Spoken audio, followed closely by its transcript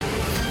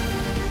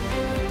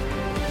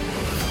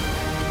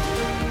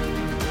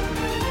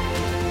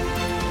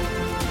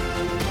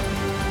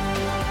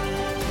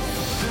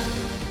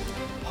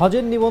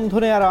হজের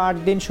নিবন্ধনে আরো ৮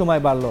 দিন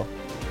সময় বাড়ল।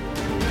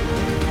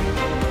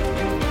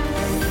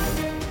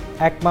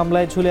 এক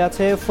মামলায় ঝুলে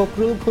আছে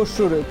ফখরুল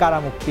খসরুর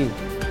কারামুক্তি।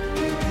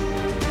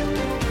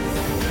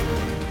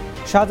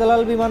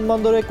 শাহজালাল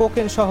বিমানবন্দরে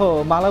কোকেন সহ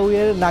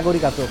মালাউইয়ের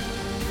নাগরিক আটক।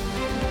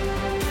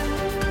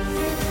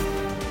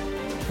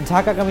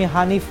 ঢাকাগামী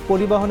হানিফ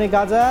পরিবহনে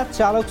গাঁজা,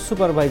 চালক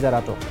সুপারভাইজার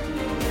আটক।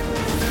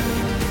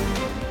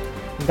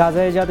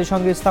 গাজায়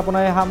জাতিসংঘের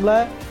স্থাপনায়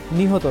হামলায়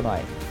নিহত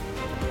নয়।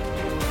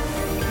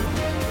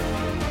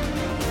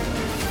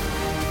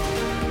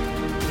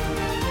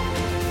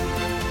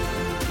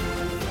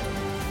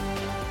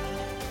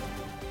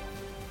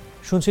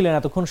 শুনছিলেন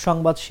এতক্ষণ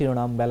সংবাদ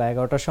শিরোনাম। বেলা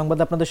 11টার সংবাদ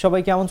আপনাদের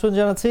সবাইকে আমন্ত্রণ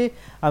জানাচ্ছি।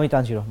 আমি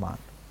তানজির রহমান।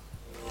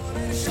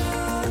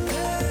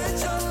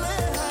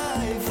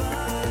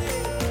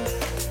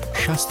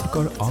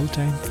 স্বাস্থ্যকর অল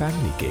টাইম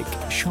ফ্যামিলি কেক,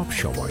 সব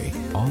সময়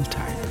অল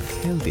টাইম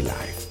হেলদি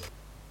লাইফ।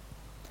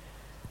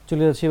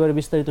 চলে যাচ্ছি এবার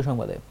বিস্তারিত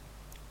সংবাদে।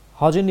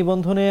 হজের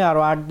নিবন্ধনে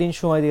আরো ৮ দিন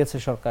সময় দিয়েছে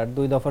সরকার।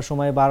 2 দফা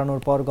সময়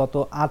বাড়ানোর পর গত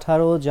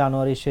 18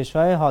 জানুয়ারি শেষ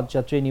হয়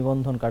হজযাত্রী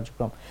নিবন্ধন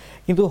কার্যক্রম।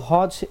 কিন্তু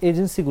হজ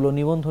এজেন্সিগুলো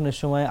নিবন্ধনের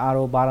সময়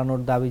আরো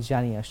বাড়ানোর দাবি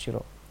জানিয়ে আসছিল।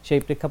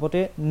 সেই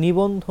প্রেক্ষাপটে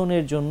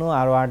নিবন্ধনের জন্য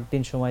আরো 8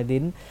 দিন সময়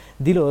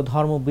দিল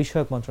ধর্ম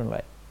বিষয়ক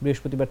মন্ত্রণালয়।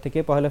 বৃহস্পতিবার থেকে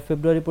 1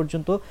 ফেব্রুয়ারি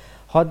পর্যন্ত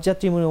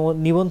হজযাত্রী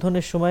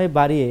নিবন্ধনের সময়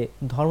বাড়িয়ে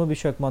ধর্ম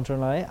বিষয়ক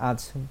মন্ত্রণালয়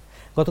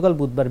গতকাল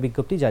বুধবার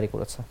বিজ্ঞপ্তি জারি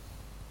করেছে।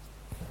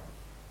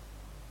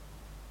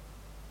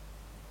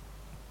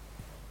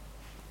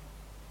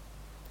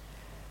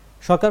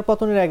 সরকার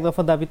পতনের এক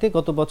দফা দাবিতে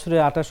গত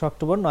বছরের 28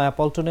 অক্টোবর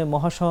নয়াপল্টনে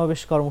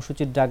মহাসমাবেশ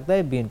কর্মসূচির ডাক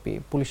দেয় বিএনপি।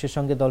 পুলিশের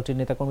সঙ্গে দলটির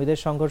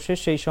নেতাকর্মীদের সংঘর্ষে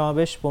সেই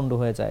সমাবেশ পণ্ড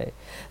হয়ে যায়।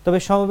 তবে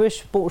সমাবেশ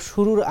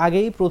শুরুর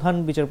আগেই প্রধান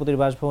বিচারপতির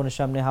বাসভবনের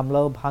সামনে হামলা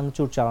ও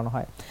ভাঙচুর চালানো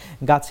হয়।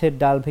 গাছের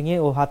ডাল ভেঙে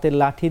ও হাতের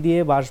লাঠি দিয়ে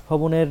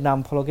বাসভবনের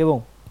নামফলক এবং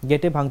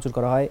গেটে ভাঙচুর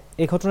করা হয়।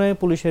 এ ঘটনায়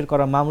পুলিশের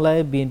করা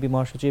মামলায় বিএনপি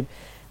মহাসচিব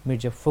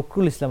মির্জা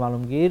ফখরুল ইসলাম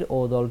আলমগীর ও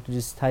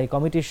দলটির স্থায়ী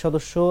কমিটির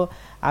সদস্য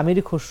আমির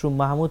খসরু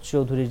মাহমুদ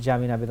চৌধুরীর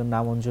জামিন আবেদন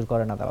নামঞ্জুর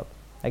করেন আদালত।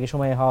 একই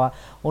সময়ে হওয়া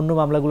অন্য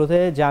মামলাগুলোতে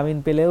জামিন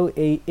পেলেও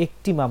এই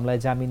একটি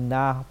মামলায় জামিন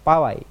না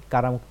পাওয়ায়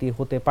কারামুক্তি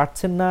হতে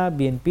পারছেন না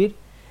বিএনপির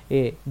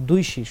এ 2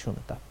 শীর্ষ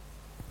নেতা।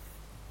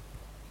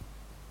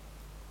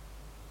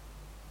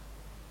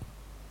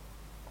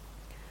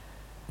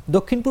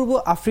 দক্ষিণ পূর্ব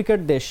আফ্রিকার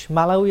দেশ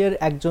মালাউইয়ের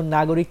একজন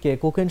নাগরিককে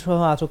কোকেন সহ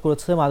আটক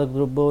করেছে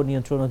মাদকদ্রব্য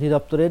নিয়ন্ত্রণ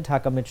অধিদপ্তরের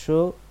ঢাকা মেট্রো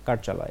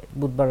কার্যালয়।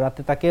 বুধবার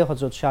রাতে তাকে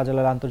হযরত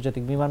শাহজালাল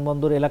আন্তর্জাতিক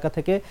বিমানবন্দর এলাকা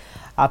থেকে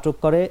আটক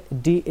করে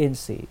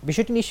ডিএনসি।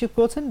 বিষয়টি নিশ্চিত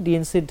করেছেন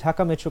ডিএনসির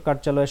ঢাকা মেট্রো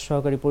কার্যালয়ের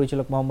সহকারী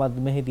পরিচালক মোহাম্মদ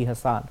মেহেদি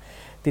হাসান।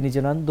 তিনি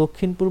জানান,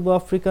 দক্ষিণ পূর্ব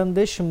আফ্রিকান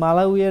দেশ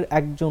মালাউইয়ের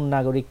একজন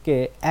নাগরিককে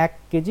 1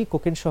 কেজি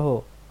কোকেন সহ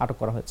আটক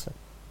করা হয়েছে।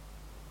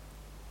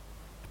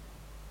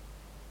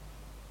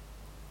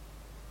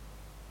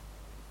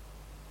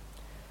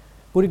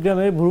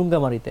 কুড়িগ্রামের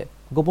ভুরুঙ্গামারীতে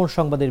গোপন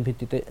সংবাদের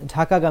ভিত্তিতে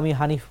ঢাকাগামী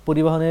হানিফ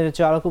পরিবহনের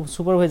চালক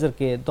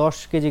সুপারভাইজারকে 10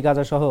 কেজি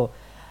গাঁজা সহ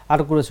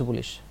আটক করেছে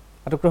পুলিশ।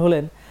 আটক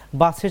হলেন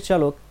বাসের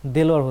চালক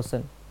দেলোয়ার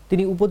হোসেন।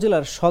 তিনি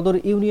উপজেলার সদর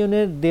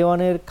ইউনিয়নের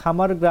দেওয়ানের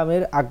খামার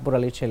গ্রামের আকবর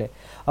আলীর ছেলে।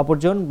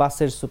 অপরজন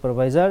বাসের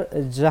সুপারভাইজার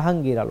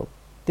জাহাঙ্গীর আলম।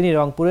 তিনি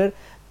রংপুরের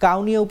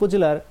কাউনিয়া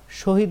উপজেলার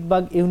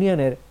শহীদবাগ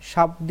ইউনিয়নের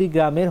সাবদি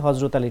গ্রামের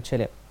হজরত আলীর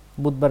ছেলে।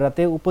 বুধবার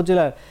রাতে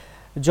উপজেলার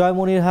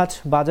জয়মনিরহাট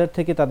বাজার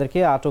থেকে তাদেরকে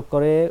আটক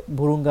করে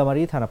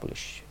ভুরুঙ্গামারী থানা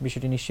পুলিশ।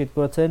 বিষয়টি নিশ্চিত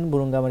করেছেন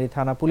ভুরুঙ্গামারী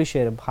থানা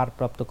পুলিশের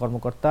ভারপ্রাপ্ত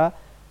কর্মকর্তা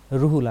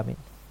রুহুল আমিন।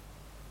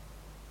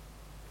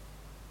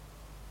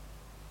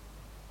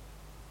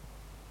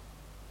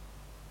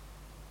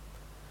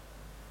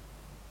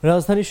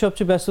 রাজধানীর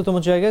সবচেয়ে ব্যস্ততম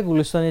জায়গা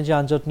গুলিস্তানে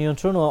যানজট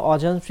নিয়ন্ত্রণ ও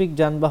অযান্ত্রিক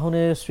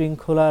যানবাহনের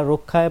শৃঙ্খলা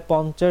রক্ষায়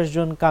 50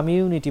 জন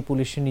কমিউনিটি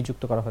পুলিশ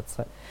নিযুক্ত করা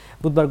হচ্ছে।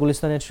 বুধবার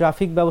গুলিস্তানের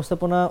ট্রাফিক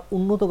ব্যবস্থাপনা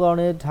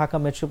উন্নতকরণে ঢাকা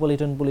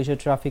মেট্রোপলিটন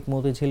পুলিশের ট্রাফিক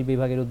মতিঝিল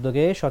বিভাগের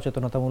উদ্যোগে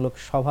সচেতনতামূলক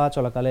সভা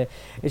চলাকালে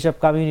এসব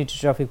কমিউনিটি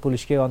ট্রাফিক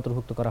পুলিশকে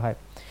অন্তর্ভুক্ত করা হয়।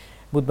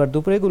 বুধবার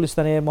দুপুরে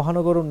গুলিস্তানে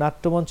মহানগর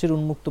নাট্যমঞ্চের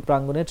উন্মুক্ত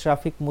প্রাঙ্গণে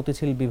ট্রাফিক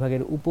মতিঝিল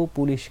বিভাগের উপ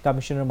পুলিশ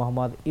কমিশনার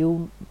মোহাম্মদ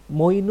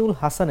মইনুল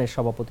হাসানের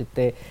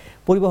সভাপতিত্বে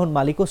পরিবহন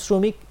মালিক ও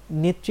শ্রমিক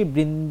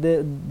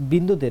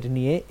নেতৃবৃন্দদের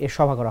নিয়ে এ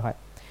সভা করা হয়।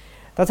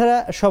 তাছাড়া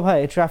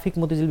সভায় ট্রাফিক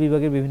মতিঝিল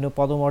বিভাগের বিভিন্ন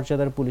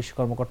পদমর্যাদার পুলিশ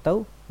কর্মকর্তাও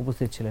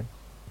উপস্থিত ছিলেন।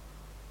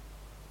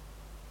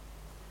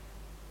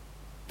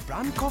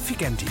 প্রাণ কফি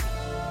ক্যান্টিন,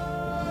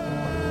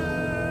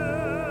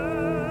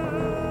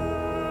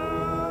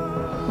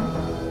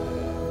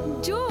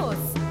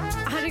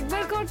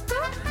 আরেকবার করতো।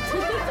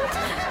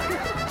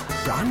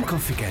 প্রাণ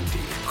কফি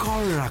ক্যান্ডি,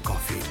 কররা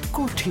কফি,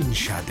 কঠিন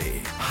স্বাদে।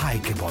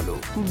 হাইকে বলো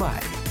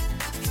বাই।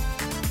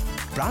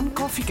 প্রাণ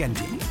কফি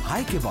ক্যান্ডি,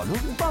 হাইকে বলো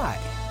বাই।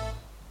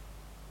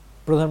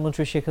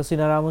 প্রধানমন্ত্রী শেখ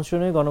হাসিনার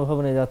আমন্ত্রণে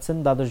গণভবনে যাচ্ছেন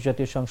দ্বাদশ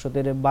জাতীয়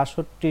সংসদের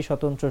 62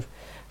 স্বতন্ত্র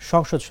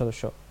সংসদ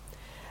সদস্য।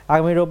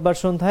 আগামী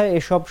রোববার সন্ধ্যায়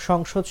এসব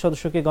সংসদ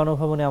সদস্যকে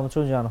গণভবনে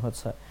আমন্ত্রণ জানানো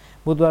হয়েছে।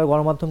 বুধবার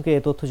গণমাধ্যমকে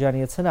এ তথ্য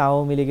জানিয়েছেন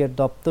আওয়ামী লীগের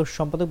দপ্তর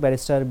সম্পাদক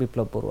ব্যারিস্টার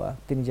বিপ্লব বড়ুয়া।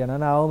 তিনি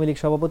জানান, আওয়ামী লীগ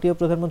সভাপতি ও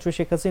প্রধানমন্ত্রী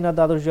শেখ হাসিনা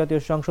দ্বাদশ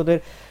জাতীয় সংসদের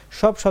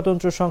সব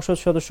স্বতন্ত্র সংসদ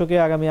সদস্যকে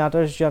আগামী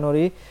 28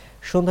 জানুয়ারি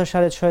সন্ধ্যা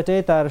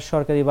 6:30টায় তার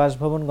সরকারি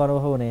বাসভবন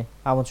গণভবনে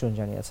আমন্ত্রণ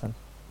জানিয়েছেন।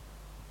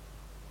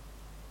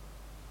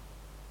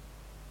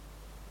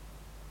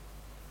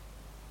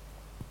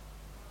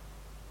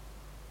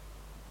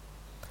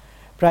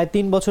 প্রায়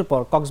 ৩ বছর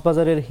পর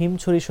কক্সবাজারের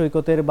হিমছড়ি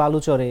সৈকতের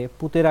বালুচরে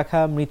পুঁতে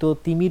রাখা মৃত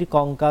তিমির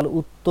কঙ্কাল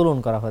উত্তোলন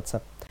করা হয়েছে।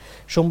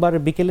 সোমবার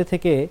বিকেলে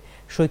থেকে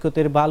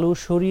সৈকতের বালু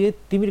সরিয়ে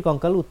তিমির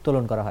কঙ্কাল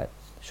উত্তোলন করা হয়।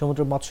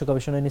 সমুদ্র মৎস্য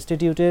গবেষণা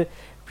ইনস্টিটিউটের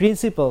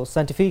প্রিন্সিপাল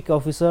সায়েন্টিফিক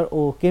অফিসার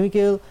ও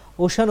কেমিক্যাল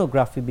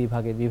ওশানোগ্রাফি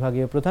বিভাগের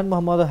বিভাগীয় প্রধান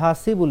মোহাম্মদ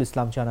হাসিবুল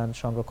ইসলাম জানান,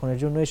 সংরক্ষণের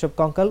জন্য এসব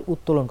কঙ্কাল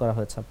উত্তোলন করা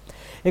হয়েছে।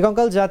 এই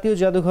কঙ্কাল জাতীয়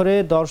জাদুঘরে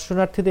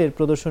দর্শনার্থীদের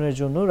প্রদর্শনের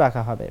জন্য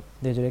রাখা হবে।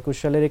 2021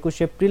 সালের 21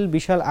 এপ্রিল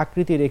বিশাল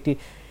আকৃতির একটি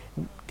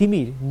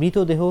তিমির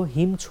মৃতদেহ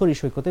হিমছড়ি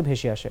সৈকতে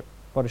ভেসে আসে।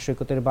 পরে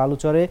সৈকতের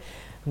বালুচরে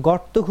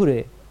গর্ত ঘুরে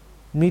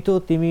মৃত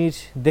তিমির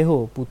দেহ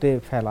পুঁতে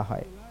ফেলা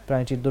হয়।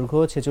 প্রাণীটির দৈর্ঘ্য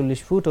 46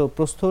 ফুট ও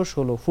প্রস্থ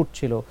 16 ফুট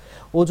ছিল।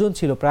 ওজন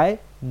ছিল প্রায়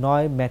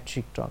 9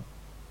 মেট্রিক টন।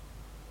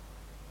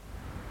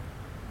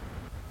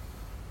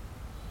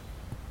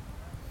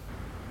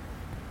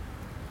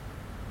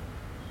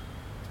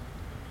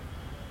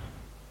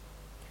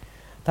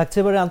 থাকছে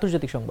এবারে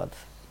আন্তর্জাতিক সংবাদ।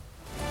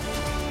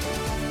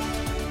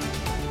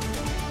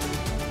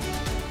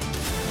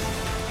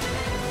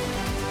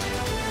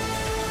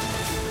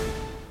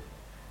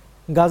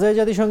 গাজায়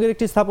জাতিসংঘের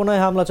একটি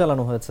স্থাপনায় হামলা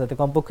চালানো হয়েছে। এতে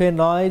কমপক্ষে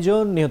 9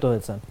 জন নিহত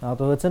হয়েছেন,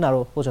 আহত হয়েছেন আরও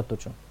 75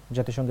 জন।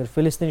 জাতিসংঘের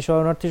ফিলিস্তিনি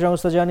শরণার্থী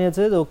সংস্থা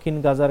জানিয়েছে, দক্ষিণ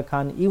গাজার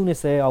খান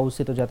ইউনিসে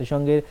অবস্থিত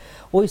জাতিসংঘের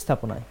ওই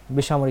স্থাপনায়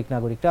বেসামরিক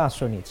নাগরিকরা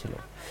আশ্রয় নিয়েছিল।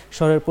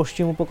 শহরের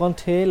পশ্চিম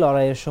উপকণ্ঠে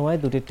লড়াইয়ের সময়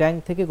দুটি ট্যাঙ্ক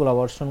থেকে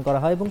গোলাবর্ষণ করা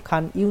হয় এবং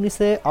খান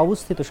ইউনিসে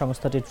অবস্থিত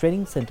সংস্থাটির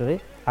ট্রেনিং সেন্টারে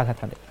আঘাত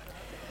হানে।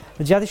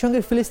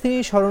 জাতিসংঘের ফিলিস্তিনি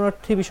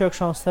শরণার্থী বিষয়ক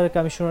সংস্থার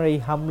কমিশনার এই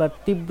হামলার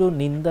তীব্র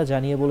নিন্দা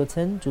জানিয়ে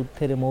বলেছেন,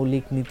 যুদ্ধের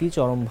মৌলিক নীতি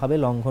চরমভাবে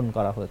লঙ্ঘন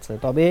করা হয়েছে।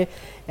 তবে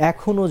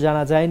এখনও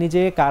জানা যায়নি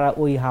যে কারা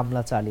ওই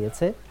হামলা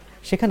চালিয়েছে।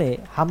 সেখানে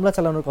হামলা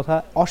চালানোর কথা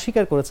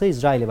অস্বীকার করেছে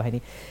ইসরায়েলি বাহিনী।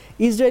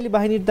 ইসরায়েলি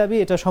বাহিনীর দাবি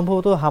এটা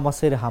সম্ভবত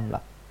হামাসের হামলা।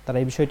 তারা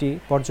এই বিষয়টি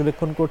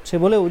পর্যবেক্ষণ করছে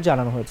বলেও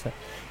জানানো হয়েছে।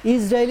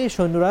 ইসরায়েলি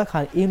সৈন্যরা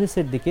খান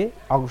ইউনিসের দিকে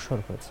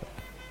অগ্রসর হয়েছে।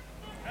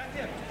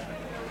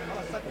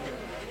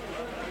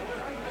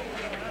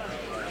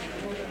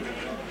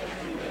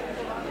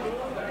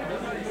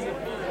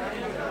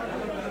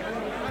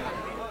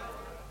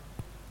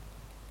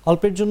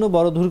 অল্পের জন্য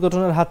বড়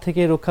দুর্ঘটনার হাত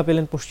থেকে রক্ষা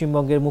পেলেন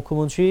পশ্চিমবঙ্গের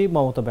মুখ্যমন্ত্রী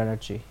মমতা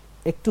ব্যানার্জি।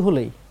 একটু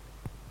হলেই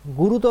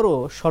গুরুতর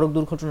সড়ক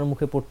দুর্ঘটনার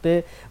মুখে পড়তে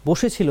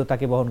বসেছিল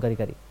তাকে বহনকারী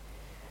গাড়ি।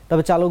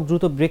 তবে চালক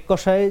দ্রুত ব্রেক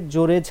কষায়,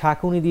 জোরে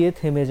ঝাঁকুনি দিয়ে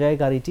থেমে যায়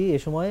গাড়িটি। এ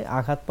সময়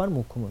আঘাত পান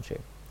মুখ্যমন্ত্রী,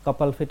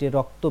 কপাল ফেটে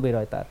রক্ত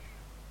বেরোয় তার।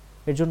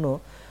 এর জন্য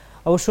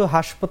অবশ্য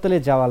হাসপাতালে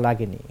যাওয়া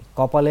লাগেনি।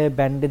 কপালে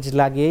ব্যান্ডেজ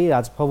লাগিয়েই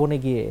রাজভবনে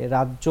গিয়ে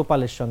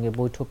রাজ্যপালের সঙ্গে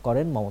বৈঠক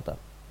করেন মমতা।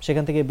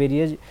 সেখান থেকে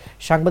বেরিয়ে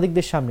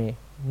সাংবাদিকদের সামনে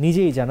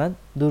নিজেই জানান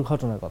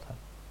দুর্ঘটনার কথা।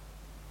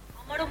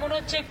 আমারও মনে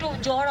হচ্ছে একটু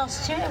জ্বর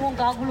আসছে এবং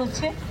গা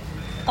গুলোচ্ছে,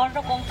 কারণ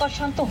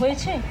কঙ্কাশন তো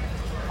হয়েছে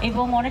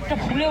এবং অনেকটা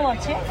ফুলেও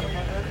আছে।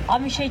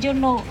 আমি সেই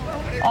জন্য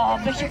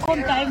বেশিক্ষণ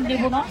টাইম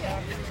দেব না।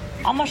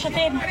 আমার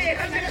সাথে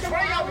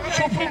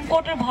সুপ্রিম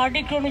কোর্টের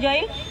ভার্ডিক্ট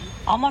অনুযায়ী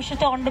আমার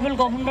সাথে অনারেবল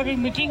গভর্নরের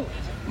মিটিং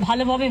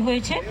ভালোভাবে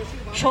হয়েছে।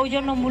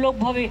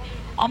 সৌজন্যমূলকভাবে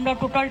আমরা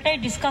টোটালটাই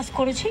ডিসকাস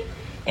করেছি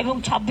এবং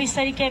 26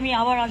 তারিখে আমি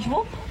আবার আসবো,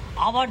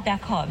 আবার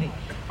দেখা হবে।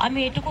 আমি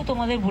এটুকু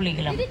তোমাদের বলে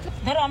গেলাম।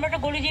 ধরো আমরা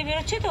একটা গলি দিয়ে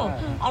বেরোচ্ছি তো,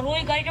 আর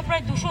ওই গাড়িটা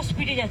প্রায় 200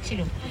 স্পিডে যাচ্ছিল।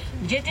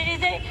 যেতে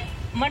যেতে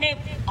মানে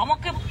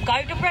আমাকে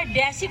গাড়িটা প্রায়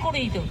ড্যাশই করে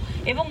দিত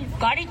এবং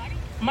গাড়ি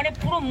মানে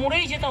পুরো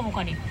মরেই যেতাম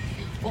ওখানে।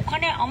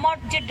 আমার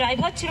যে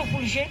ড্রাইভার ছিল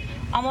পুলিশের,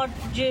 আমার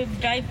যে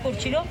ড্রাইভ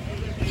করছিল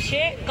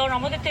সে, কারণ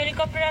আমাদের তো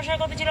হেলিকপ্টারে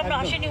আসার কথা ছিল, আমরা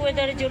আসিনি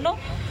ওয়েদারের জন্য,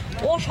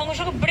 ও সঙ্গে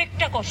সঙ্গে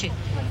ব্রেকটা কষে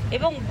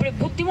এবং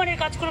বুদ্ধিমানের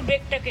কাজ করে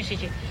ব্রেকটা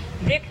কেসেছে।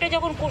 ব্রেকটা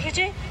যখন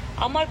কষেছে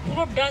আমার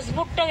পুরো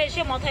ড্যাশবোর্ডটা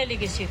এসে মাথায়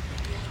লেগেছে,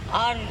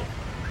 আর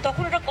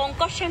তখন একটা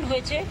কনকাশন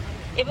হয়েছে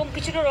এবং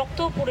কিছুটা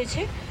রক্তও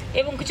পড়েছে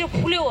এবং কিছু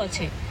ফুলেও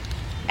আছে।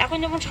 এখন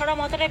যেমন সারা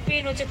মাথাটায়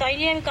পেন হচ্ছে, তাই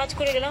নিয়ে আমি কাজ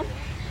করে গেলাম।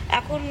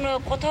 এখন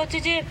কথা হচ্ছে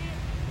যে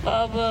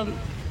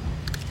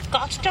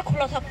কাজটা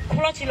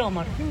খোলা ছিল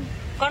আমার,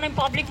 কারণ আমি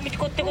পাবলিক মিট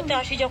করতে করতে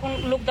আসি যখন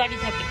লোক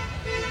দাঁড়িয়ে থাকে।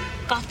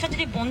 কাজটা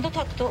যদি বন্ধ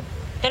থাকতো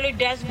তাহলে ওই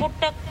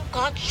ড্যাশবোর্ডটা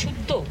কাজ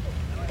শুদ্ধ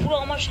পুরো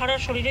আমার সারা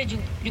শরীরে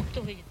যুক্ত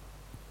হয়ে যেত।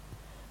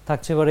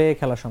 থাকছে এবারে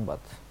খেলা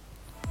সংবাদ।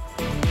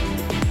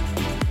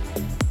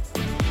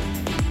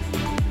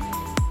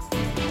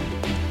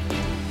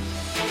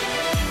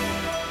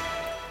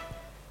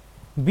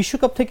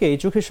 বিশ্বকাপ থেকে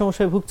চোখের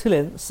সমস্যায়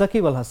ভুগছিলেন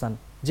সাকিব আল হাসান,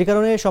 যে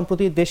কারণে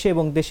সম্প্রতি দেশে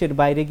এবং দেশের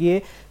বাইরে গিয়ে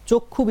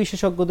চক্ষু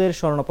বিশেষজ্ঞদের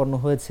শরণাপন্ন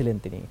হয়েছিলেন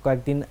তিনি।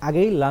 কয়েকদিন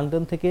আগেই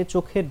লন্ডন থেকে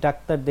চোখের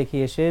ডাক্তার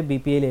দেখিয়ে এসে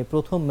বিপিএল এ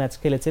প্রথম ম্যাচ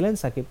খেলেছিলেন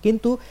সাকিব,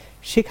 কিন্তু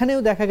সেখানেও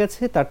দেখা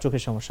গেছে তার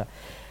চোখের সমস্যা।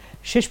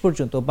 শেষ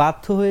পর্যন্ত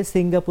বাধ্য হয়ে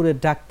সিঙ্গাপুরের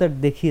ডাক্তার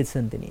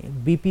দেখিয়েছেন তিনি।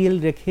 বিপিএল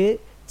রেখে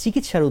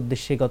চিকিৎসার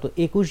উদ্দেশ্যে গত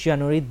 21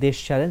 জানুয়ারি দেশ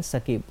ছাড়েন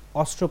সাকিব।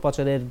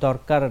 অস্ত্রোপচারের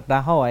দরকার না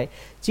হওয়ায়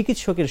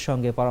চিকিৎসকের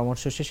সঙ্গে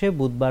পরামর্শ শেষে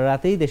বুধবার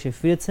রাতেই দেশে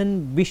ফিরেছেন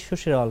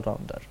বিশ্বসেরা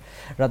অলরাউন্ডার।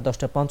 রাত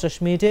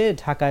 10:50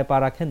 ঢাকায় পা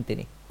রাখেন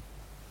তিনি।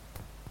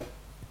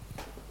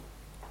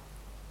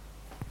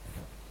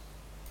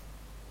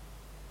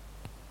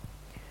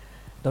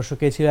 দর্শক,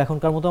 এই ছিল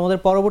এখনকার মতো আমাদের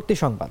পরবর্তী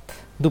সংবাদ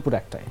দুপুর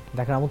 1টায়।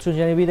 দেখার আমন্ত্রণ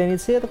জানিয়ে বিদায়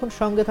নিচ্ছি। তখন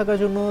সঙ্গে থাকার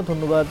জন্য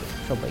ধন্যবাদ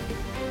সবাইকে।